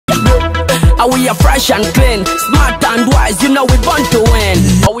Are we are fresh and clean, smart and wise, you know we born to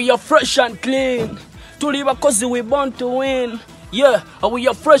win. Are we are fresh and clean, to live cause we born to win. Yeah, we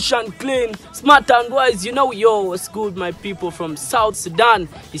are fresh and clean, smart and wise, you know. Yo, what's good my people from South Sudan?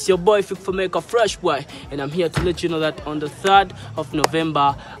 It's your boy Fameica Fresh Boy, and I'm here to let you know that on the 3rd of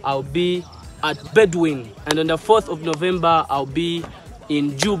November I'll be at Bedouin, and on the 4th of November I'll be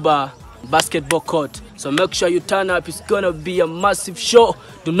in Juba basketball court. So make sure you turn up, it's gonna be a massive show.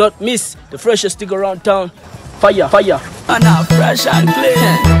 Do not miss the freshest thing around town. Fire, fire. And I'm fresh and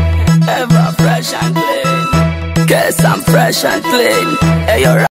clean, ever fresh and clean. Guess I'm fresh and clean. Hey, you're